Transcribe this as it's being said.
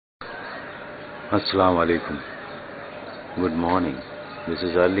Assalamu alaikum. Good morning. This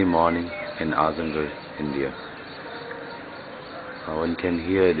is early morning in Azamgarh, India. One can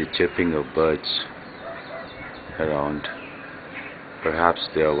hear the chirping of birds around. Perhaps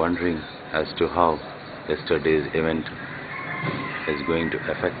they are wondering as to how yesterday's event is going to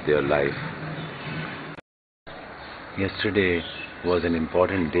affect their life. Yesterday was an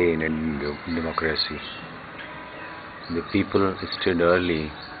important day in Indian democracy. The people stood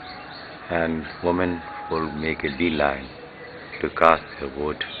early and women will make a beeline to cast their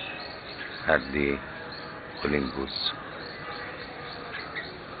vote at the polling booths.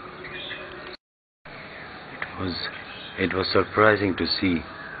 It was surprising to see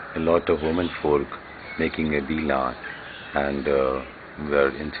a lot of women folk making a beeline and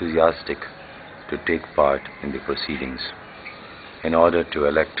were enthusiastic to take part in the proceedings in order to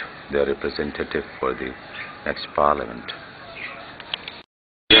elect their representative for the next parliament.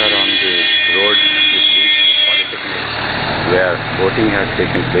 We are on the road which leads to Polytechnic, where voting has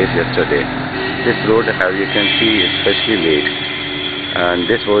taken place yesterday. This road, as you can see, is especially late, and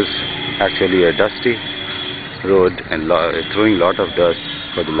this was actually a dusty road and throwing lot of dust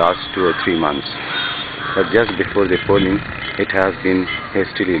for the last 2 or 3 months. But just before the polling, it has been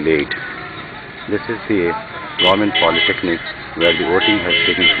hastily laid. This is the government polytechnic where the voting has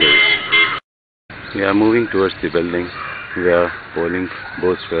taken place. We are moving towards the building where polling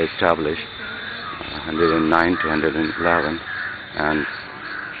booths were established, 109 to 111, and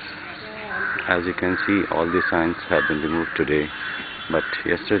as you can see, all the signs have been removed today, but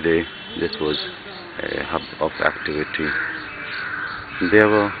yesterday this was a hub of activity. There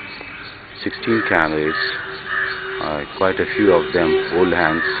were 16 candidates, quite a few of them old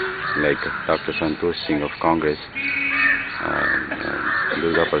hands like Dr. Santosh Singh of Congress,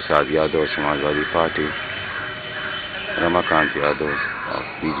 Durga Prasad Yadav of Samajwadi Party, Ramakant Yadav of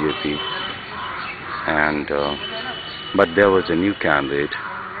BJP, and but there was a new candidate,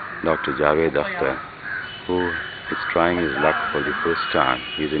 Dr. Javed Akhtar, who is trying his luck for the first time.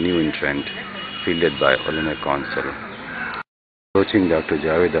 He is a new entrant, fielded by Ulama Council. Approaching Dr.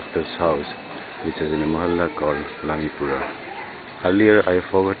 Javed Akhtar's house, which is in a mohalla called Lamipura. Earlier, I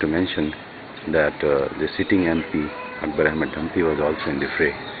forgot to mention that the sitting MP, Akbar Ahmed Dhampi, was also in the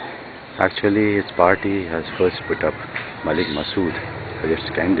fray. Actually, his party has first put up Malik Masood as its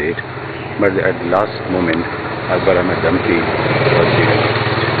candidate, but at the last moment, Akbar Ahmed Dhampi was given.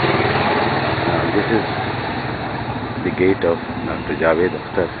 This is the gate of Dr. Javed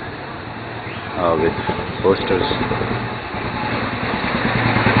Akhtar with posters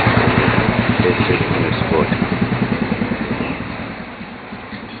pasted in its court.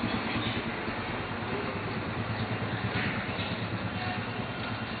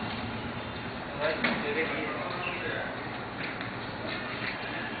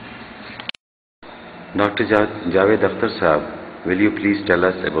 Dr. Javed Akhtar Sahab, will you please tell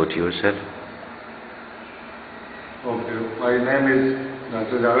us about yourself? Okay, my name is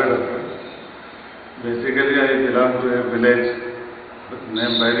Dr. Javed Akhtar. Basically, I belong to a village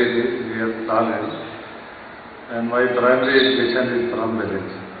named Bairidi near Talel, and my primary education is from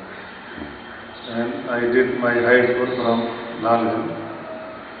village. And I did my high school from Talel.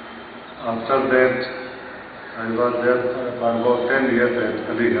 After that, I was there for about 10 years at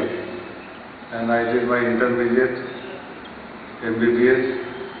Aligarh. And I did my intermediate, MBBS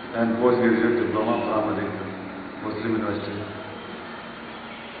and postgraduate diploma from Aligarh Muslim University.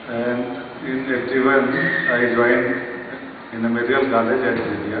 And in 81, I joined in a medical college at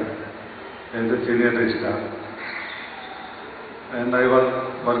India as a senior registrar. And I was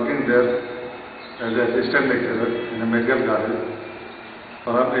working there as an assistant lecturer in a medical college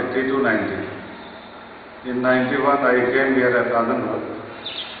from 80 to 90. In 91, I came here at Azamgarh.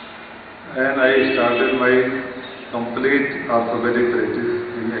 And I started my complete orthopedic practice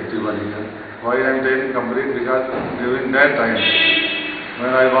in 81 years. Why I am saying complete? Because during that time,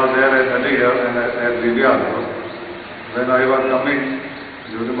 when I was there at Aligarh and at Libya also, when I was coming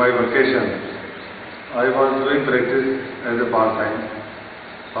during my vacation, I was doing practice as a part-time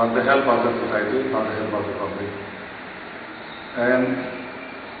for the help of the society, for the help of the public. And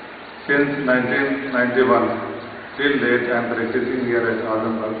since 1991 till date, I am practicing here at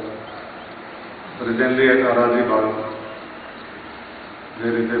Azamgarh. Presently at Arazi Bagh,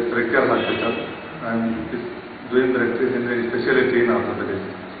 there is a precare hospital. I am doing practice in a specialty in orthopedics.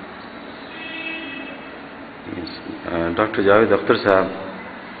 Yes. Dr. Javed Akhtar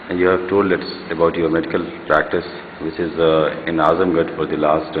Sahab, you have told us about your medical practice, which is in Azamgarh for the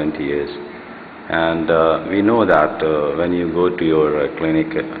last 20 years. And we know that when you go to your clinic,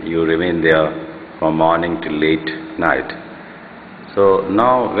 you remain there from morning till late night. So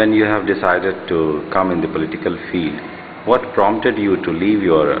now when you have decided to come in the political field, what prompted you to leave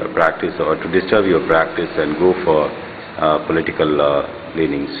your practice or to disturb your practice and go for political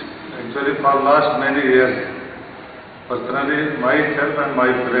leanings? Actually, for last many years, personally, myself and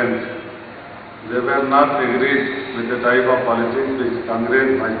my friends, they were not agreed with the type of politics which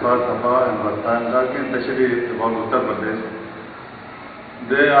Congress, Bhajpa, Sabha and Bhajpa, I am talking especially about Uttar Pradesh.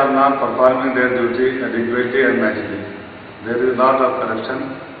 They are not performing their duty adequately and naturally. There is a lot of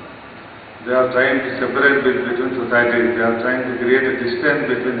corruption. They are trying to separate between societies. They are trying to create a distance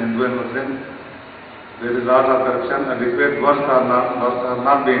between Hindu and Muslim. There is a lot of corruption. Adequate works are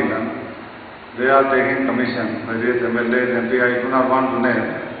not being done. They are taking commission, various MLAs, MP, I do not want to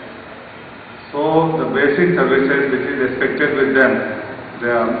name. So the basic services which is expected with them, they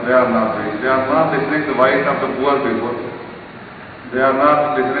are not doing. They are not listening to the voice of the poor people. They are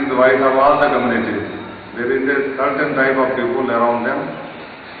not listening to the voice of all the communities. There is a certain type of people around them,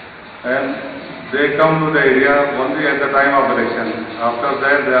 and they come to the area only at the time of election. After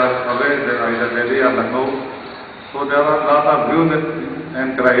that, they are away, either Delhi or Lucknow. So there are a lot of views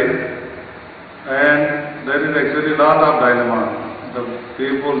and cries, and there is actually a lot of dilemma. The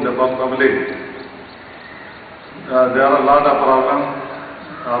people, the public, there are a lot of problems.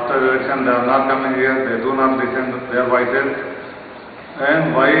 After election, they are not coming here. They do not listen to their voices.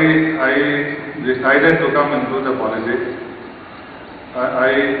 And why I decided to come into the politics,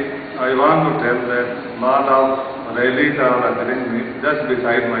 I want to tell that lot of rallies are occurring just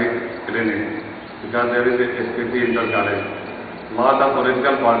beside my clinic, because there is a SPP inter college. Lot of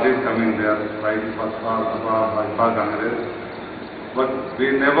political parties coming there, like Bhajpa, Congress. But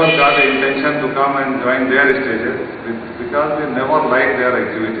we never got the intention to come and join their stages because we never liked their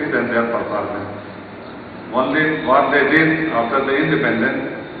activities and their performance. Only what they did after the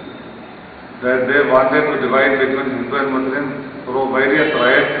independence, that they wanted to divide between Hindu and Muslim through various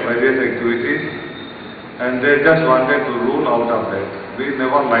riots, various activities, and they just wanted to rule out of that. We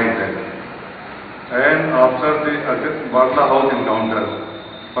never liked that. And after the Bagla House encounter,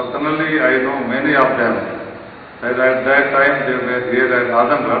 personally I know many of them, that at that time they were here at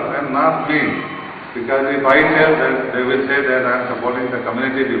Azamgarh and not me, because if I tell them, they will say that I am supporting the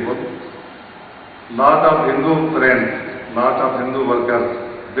community people. Lot of Hindu friends, lot of Hindu workers,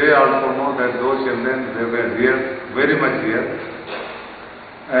 they also know that those children, they were here, very much here.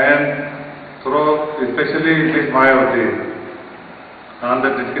 And through, especially Ms. Mayawati, on the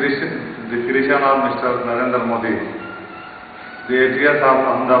discretion of Mr. Narendra Modi, the ATS of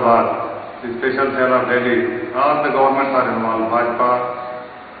Ahmedabad, the special cell of Delhi, all the governments are involved, Bhajpa,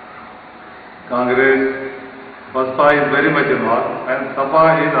 Congress, Bhajpa is very much involved, and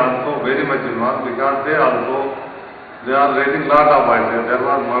Sabha is also very much involved, because they are raising lot of voices. There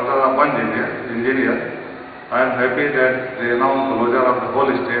was murder of one engineer. I am happy that they announced closure of the whole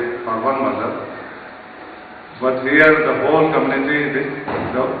state for one murder. But here the whole community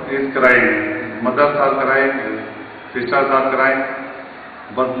is crying. Mothers are crying, sisters are crying,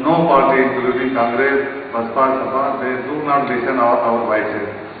 but no party, including Congress, Bhajpa, Sabha, they do not listen to our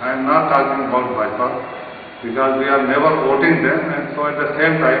voices. I am not talking about Bhajpa, because we are never voting them, and so at the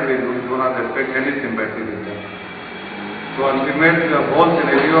same time we do not expect any sympathy with them. So ultimately the whole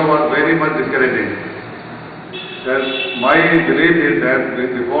scenario was very much discouraging. My belief is that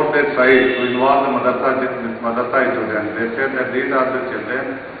before they tried to involve the madrasa students, they said that these are the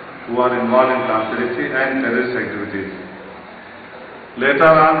children who are involved in conspiracy and terrorist activities. Later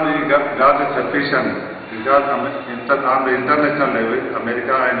on we got the suspicion, because on the international level,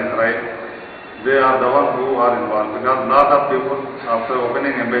 America and Israel, they are the ones who are involved, because a lot of people, after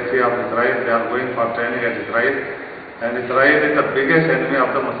opening embassy of Israel, they are going for training at Israel, and Israel is the biggest enemy of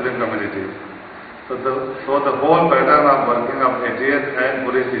the Muslim community. So the whole pattern of working of ATS and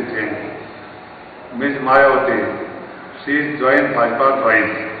police is changed. Ms. Mayawati, she joined Bhajpa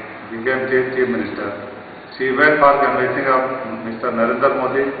twice, became Chief Minister. She went for convincing of Mr. Narendra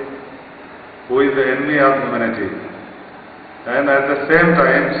Modi, who is the enemy of humanity. And at the same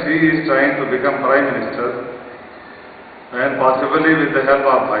time, she is trying to become Prime Minister, and possibly with the help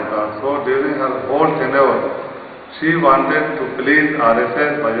of Bhajpa. So during her whole tenure, she wanted to please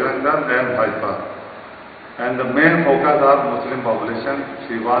RSS, Bajrang Dal and Bhajpa. And the main focus of Muslim population,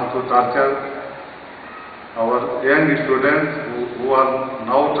 she wants to torture our young students who are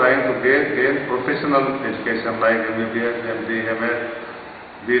now trying to gain professional education like MBBS, MD, MS,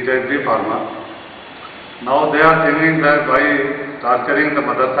 B.Tech, B.Pharma. Now they are thinking that by torturing the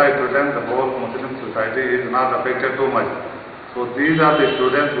madrasa students, the whole Muslim society is not affected too much. So these are the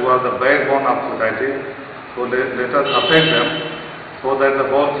students who are the backbone of society. So let us affect them so that the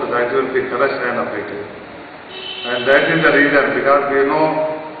whole society will be crushed and affected. And that is the reason, because we know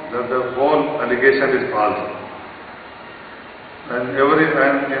that the whole allegation is false. And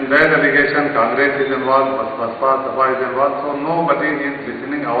in that allegation, Congress is involved, Bhaspa, Sabha is involved, so nobody is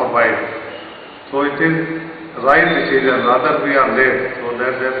listening our voice. So it is right decision, rather we are late, so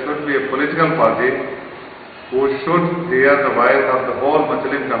that there should be a political party who should hear the voice of the whole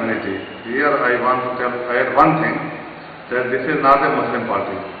Muslim community. Here I want to add one thing, that this is not a Muslim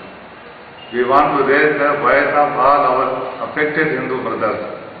party. We want to raise the voice of all our affected Hindu brothers,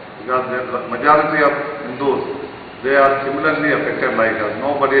 because the majority of Hindus, they are similarly affected like us.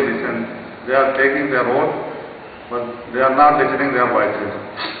 Nobody listens. They are taking their oath, but they are not listening their voices.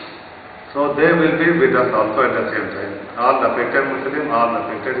 So they will be with us also at the same time. All the affected Muslims, all the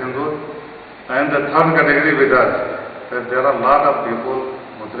affected Hindus. And the third category with us, that there are a lot of people,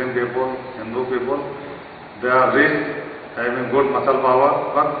 Muslim people, Hindu people, they are rich, having good muscle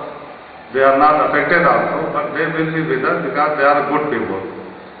power, but they are not affected also, but they will be with us because they are good people.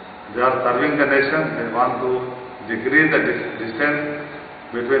 They are serving the nation, they want to decrease the distance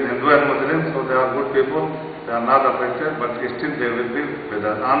between Hindu and Muslim, so they are good people, they are not affected, but still they will be with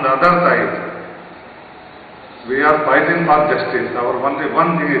us. On the other side, we are fighting for justice. Our only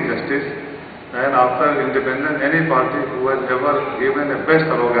one thing is justice, and after independence, any party who has ever given a best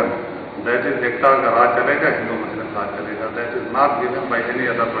slogan, that is Ekta ka Raj chalega, Hindu Muslim Raj chalega, that is not given by any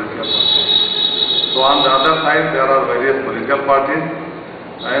other political party. So on the other side, there are various political parties,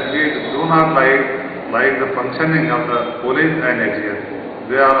 and we do not like the functioning of the police and ATS.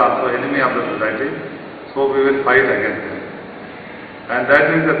 They are also enemy of the society, so we will fight against them. And that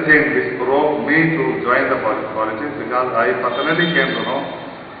is the thing which provoked me to join the politics, because I personally came to know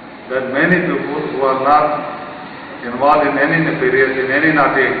that many people who are not involved in any nefarious, in any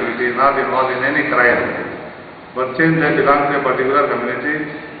naughty activity, not involved in any crime, but since they belong to a particular community,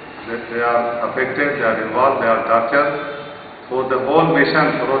 that they are affected, they are involved, they are tortured. So the whole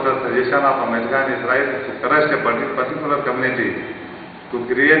mission, through the suggestion of America and Israel, to crush a particular community, to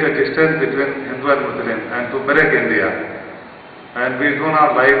create a distance between Hindu and Muslim, and to break India. And we do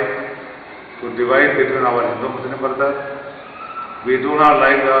not like to divide between our Hindu-Muslim brothers. We do not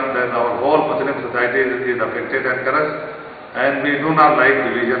like that our whole Muslim society is affected and crushed, and we do not like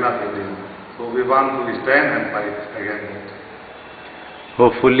division of India. So we want to stand and fight against it.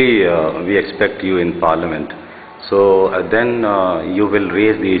 Hopefully, we expect you in Parliament. So then you will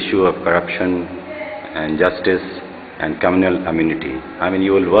raise the issue of corruption and justice and communal immunity. I mean,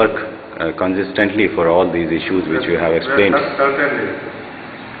 you will work consistently for all these issues which you have explained. Yes, certainly.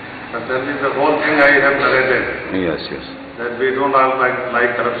 Certainly the whole thing I have narrated. Yes, yes. That we do not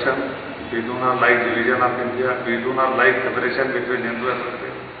like corruption, we do not like division of India, we do not like separation between Hindu and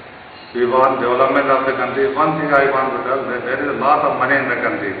Muslim. We want development of the country. One thing I want to tell, that there is a lot of money in the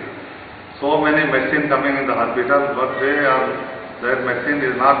country. So many medicine coming in the hospital, but that medicine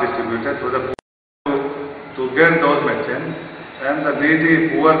is not distributed to the poor to get those medicine, and the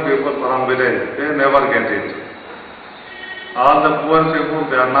needy poor people from village, they never get it. All the poor people,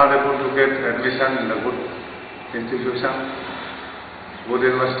 they are not able to get admission in the good institution, good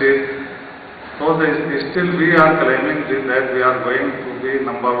universities. So still we are claiming that we are going to be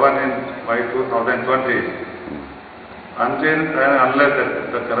number one by 2020. Until and unless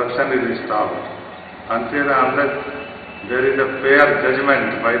the corruption is stopped, until and unless there is a fair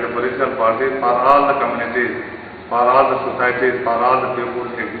judgment by the political parties for all the communities, for all the societies, for all the people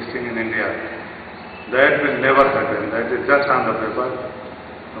existing in India, that will never happen. That is just on the paper.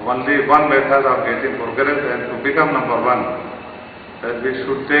 Only one method of getting progress and to become number one, that we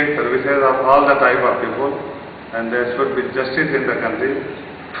should take services of all the type of people, and there should be justice in the country.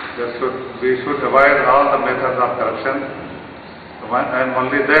 We should avoid all the methods of corruption, and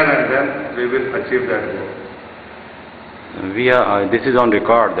only then and then we will achieve that goal. This is on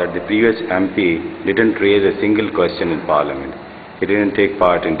record that the previous MP didn't raise a single question in Parliament. He didn't take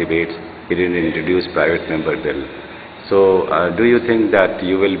part in debates. He didn't introduce private member bill. So, do you think that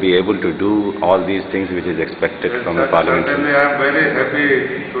you will be able to do all these things which is expected from the Parliament? Certainly, I am very happy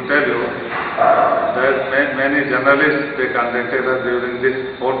to tell you that many journalists they contacted us during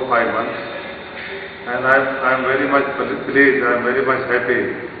this 4 to 5 months, and I am very much pleased. I am very much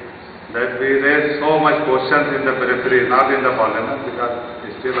happy that we raised so much questions in the periphery, not in the Parliament, because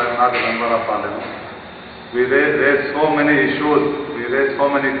still I am not a member of Parliament. We raised so many issues. We raised so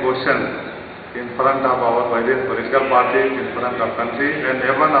many questions in front of our various political parties, in front of country, and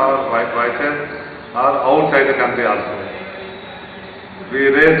even our voices are outside the country also.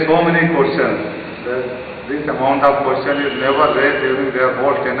 We raised so many questions that this amount of question is never raised during their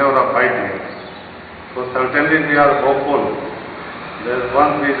whole tenure of 5 years. So certainly we are hopeful that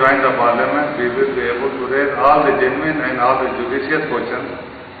once we join the parliament, we will be able to raise all the genuine and all the judicious questions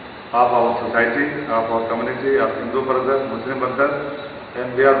of our society, of our community, of Hindu brothers, Muslim brothers,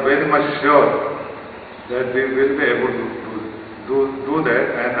 and we are very much sure that we will be able to do that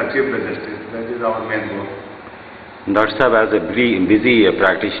and achieve the justice. That is our main goal. Dr. Sahab, as a busy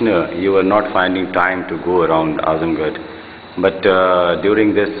practitioner, you were not finding time to go around Azamgarh. But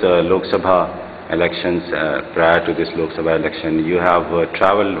during this Lok Sabha elections, prior to this Lok Sabha election, you have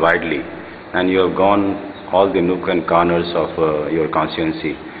travelled widely and you have gone all the nook and corners of your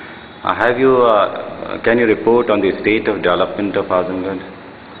constituency. Can you report on the state of development of Azamgarh?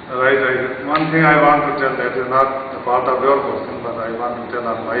 Right. One thing I want to tell that is not a part of your question, but I want to tell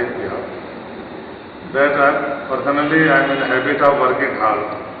on my behalf. That personally I am in the habit of working hard.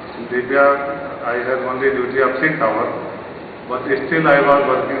 In Libya, I had only duty of 6 hours, but still I was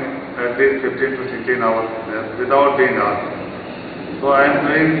working at least 15 to 16 hours there without being asked. So I am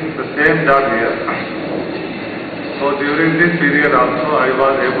doing the same job here. So during this period also I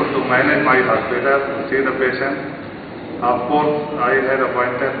was able to manage my hospital, to see the patient. Of course, I had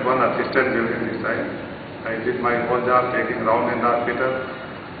appointed one assistant during this time. I did my whole job taking round in the hospital,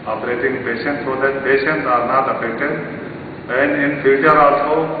 operating patients so that patients are not affected. And in future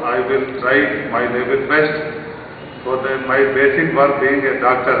also, I will try my level best so that my basic work being a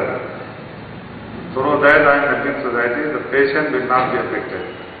doctor, through that I am helping society, the patient will not be affected.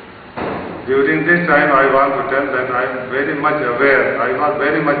 During this time, I want to tell that I am very much aware, I was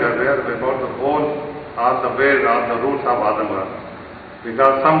very much aware about the whole, all the ways, all the routes of Azamgarh.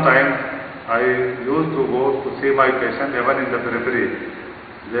 Because sometimes I used to go to see my patient even in the periphery.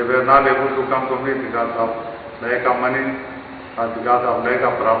 They were not able to come to me because of lack of money or because of lack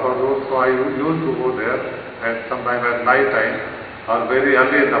of proper route. So I used to go there at sometime at night time or very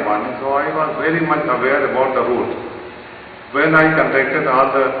early in the morning. So I was very much aware about the route. When I contacted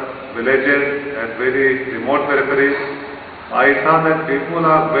all the villages at very remote peripheries, I saw that people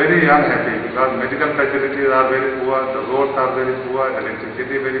are very unhappy because medical facilities are very poor, the roads are very poor,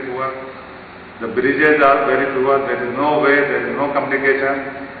 electricity very poor, the bridges are very poor, there is no way, there is no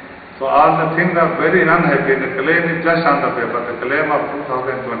communication. So all the things are very unhappy. The claim is just on the paper, the claim of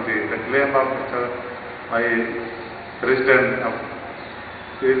 2020, the claim of my President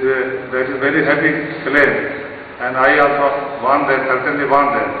that is very heavy claim. And I also want that, certainly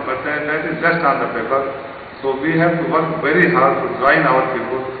want that, but that is just on the paper. So we have to work very hard to join our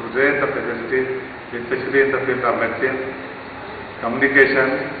people to raise the facilities, especially in the field of medicine,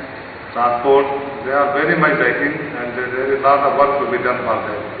 communication, transport. They are very much lacking and there is a lot of work to be done for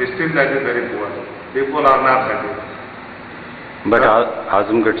them. Still that is very poor. People are not happy. But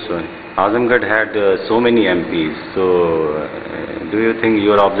Azamgarh had so many MPs. So do you think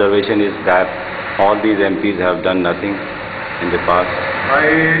your observation is that all these MPs have done nothing in the past? I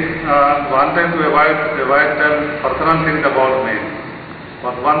wanted to avoid tell personal things about me.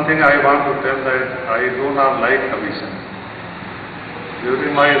 But one thing I want to tell that I do not like commission.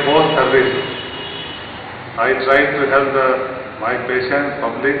 During my whole service, I tried to help my patients,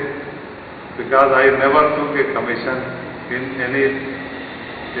 public, because I never took a commission in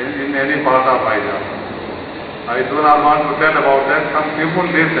any part of my job. I do not want to tell about that. Some people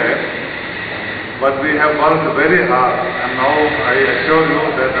did that. But we have worked very hard, and now I assure you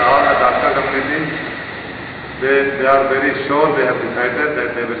that all the doctor community, they are very sure, they have decided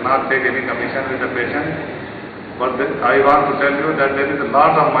that they will not take any commission with the patient. But I want to tell you that there is a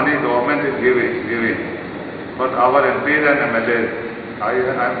lot of money government is giving. But our MPs and MLAs, I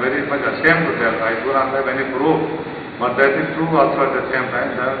am very much ashamed to tell, I do not have any proof, but that is true also at the same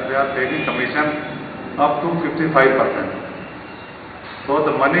time that they are taking commission up to 55%. So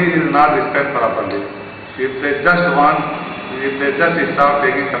the money is not spent properly. If they just start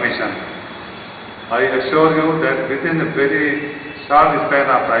taking commission, I assure you that within a very short span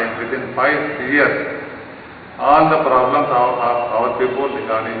of time, within 5 years, all the problems of our people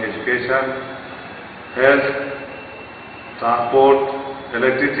regarding education, health, transport,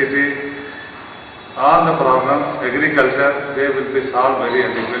 electricity, all the problems, agriculture, they will be solved very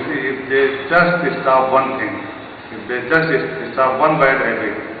adequately if they just stop one thing. If they just stop one bad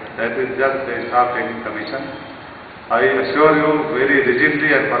habit, that is just they start taking commission, I assure you very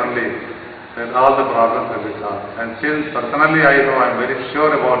rigidly and firmly that all the problems will be solved. And since personally I know, I am very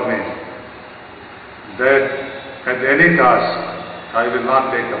sure about me, that at any cost, I will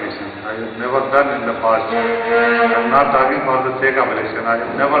not take commission. I have never done in the past. I am not talking for the sake of election. I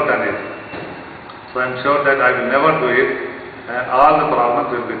have never done it. So I am sure that I will never do it, and all the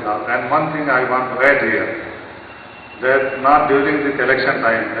problems will be solved. And one thing I want to add here, that not during this election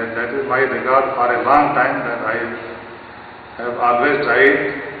time, that is my regard for a long time, that have always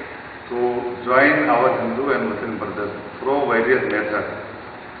tried to join our Hindu and Muslim brothers through various methods,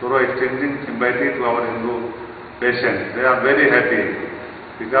 through extending sympathy to our Hindu patients. They are very happy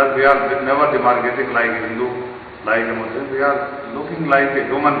because we are never demarcating like Hindu, like a Muslim. We are looking like a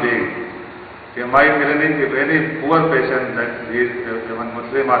human being. In my clinic, if any poor patient that is even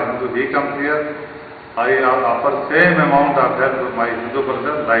Muslim or Hindu, he comes here, I offer same amount of help to my Hindu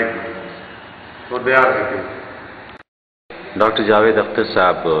brother like me. So they are happy. Dr. Javed Akhtar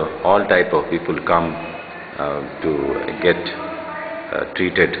Sahab, all type of people come to get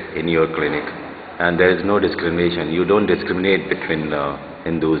treated in your clinic, and there is no discrimination. You don't discriminate between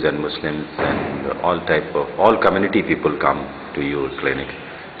Hindus and Muslims, and all community people come to your clinic.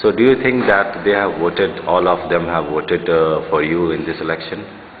 So do you think that they have voted, all of them have voted for you in this election?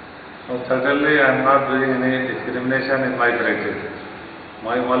 Certainly I am not doing any discrimination in my practice.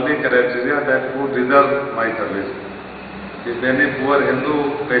 My only criteria that who deserve my service. If any poor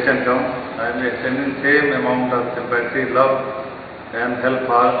Hindu patient comes, I am extending same amount of sympathy, love and help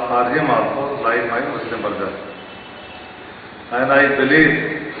for him also like my Muslim brother. And I believe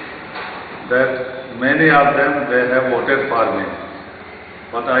that many of them, they have voted for me.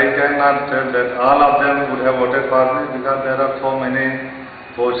 But I cannot tell that all of them would have voted for me because there are so many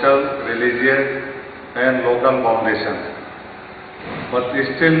social, religious and local foundations. But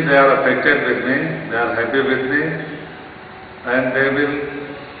still they are affected with me, they are happy with me, and they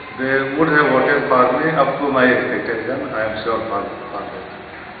would have voted for me up to my expectation, I am sure for that.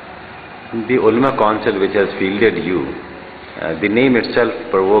 The Ulama Council which has fielded you, the name itself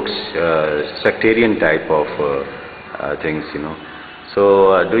provokes sectarian type of things, you know.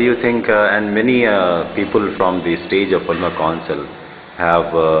 So do you think, and many people from the stage of Ulama Council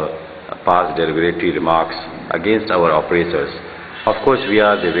have passed derogatory remarks against our oppressors. Of course we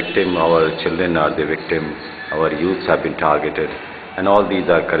are the victim, our children are the victim, our youths have been targeted, and all these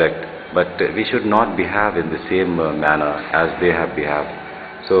are correct. But we should not behave in the same manner as they have behaved.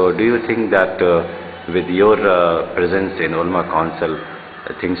 So do you think that with your presence in Ulama Council,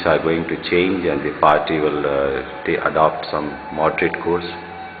 things are going to change and the party will adopt some moderate course?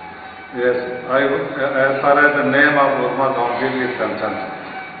 Yes, as far as the name of Ulama Council is concerned,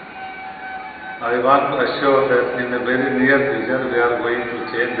 I want to assure that in the very near future we are going to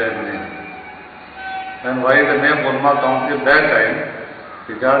change that name. And why the name Ulama Council that time?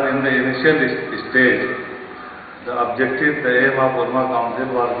 Because in the initial stage, the objective, the aim of Ulama Council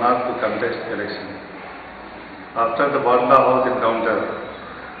was not to contest election. After the Badla House encounter,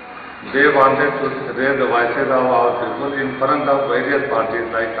 they wanted to raise the voices of our people in front of various parties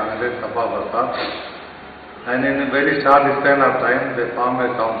like Congress, Sabha, Basta, and in a very short span of time they formed a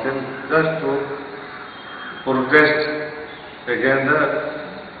council just to protest against the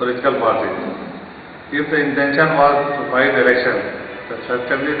political parties. If the intention was to fight election, then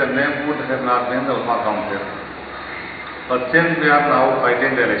certainly the name would have not been the Ulama Council. But since we are now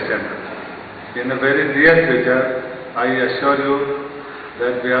fighting the election, in the very near future, I assure you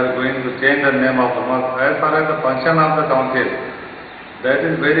that we are going to change the name of Ulama. As far as the function of the council, that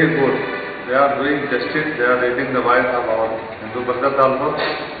is very good. They are doing justice, they are raising the voice of our Hindu brothers also.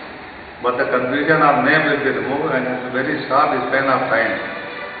 But the confusion of name will be removed, and in a very short span of time,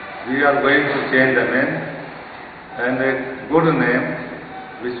 we are going to change the name, and a good name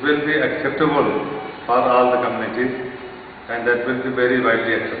which will be acceptable for all the communities, and that will be very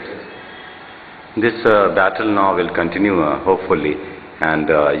widely accepted. This battle now will continue hopefully, and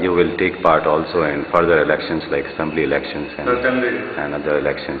you will take part also in further elections like assembly elections and other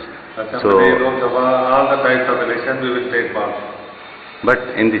elections. Assembly, Lok Sabha, all the types of elections we will take part. But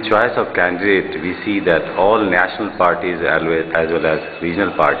in the choice of candidate, we see that all national parties as well as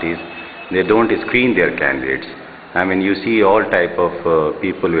regional parties, they don't screen their candidates. I mean, you see all type of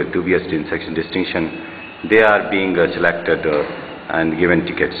people with dubious distinction, they are being selected and given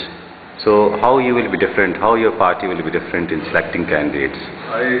tickets. So how you will be different, how your party will be different in selecting candidates?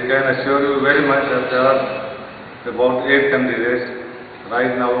 I can assure you very much that there are about 8 candidates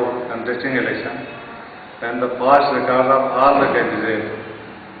right now contesting election, and the past record of all the candidates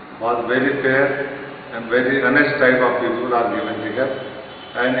was very fair and very honest type of people are given tickets.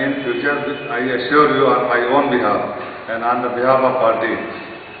 And in future, I assure you on my own behalf and on the behalf of party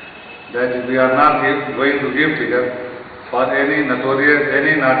that we are not going to give tickets for any notorious,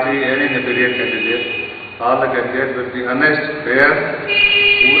 any naughty, any nefarious candidate. All the candidates will be honest, fair,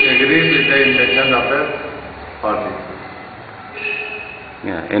 who agree with the intention of the party.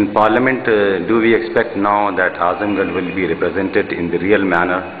 Yeah. In Parliament, do we expect now that Azamgarh will be represented in the real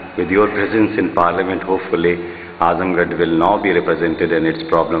manner? With your presence in Parliament, hopefully Azamgarh will now be represented and its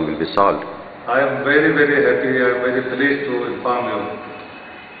problem will be solved. I am very, very happy, I am very pleased to inform you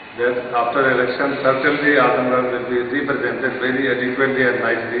that after election, certainly Azamgarh will be represented very adequately and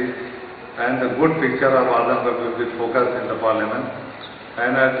nicely, and the good picture of Azamgarh will be focused in the parliament.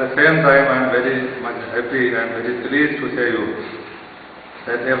 And at the same time, I am very much happy and very pleased to say you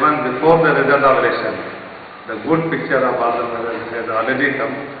that even before the result of election, the good picture of Azamgarh has already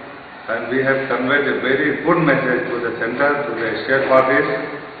come, and we have conveyed a very good message to the center, to the state parties,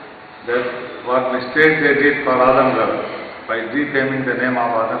 that what mistake they did for Azamgarh by defaming the name of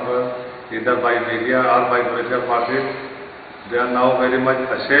Azamgarh, either by media or by political parties, they are now very much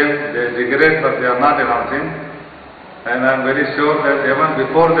ashamed, they regret, but they are not announcing. And I am very sure that even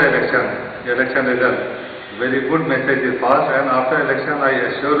before the election result, very good message is passed, and after election I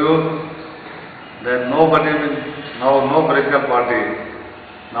assure you that nobody will, now no political party,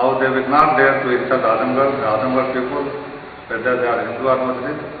 now they will not dare to insult Azamgarh, the Azamgarh people, whether they are Hindu or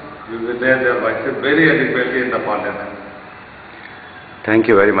Muslim, we will bear their voices very adequately in the parliament. Thank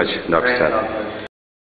you very much, Dr. Sir. Thank you.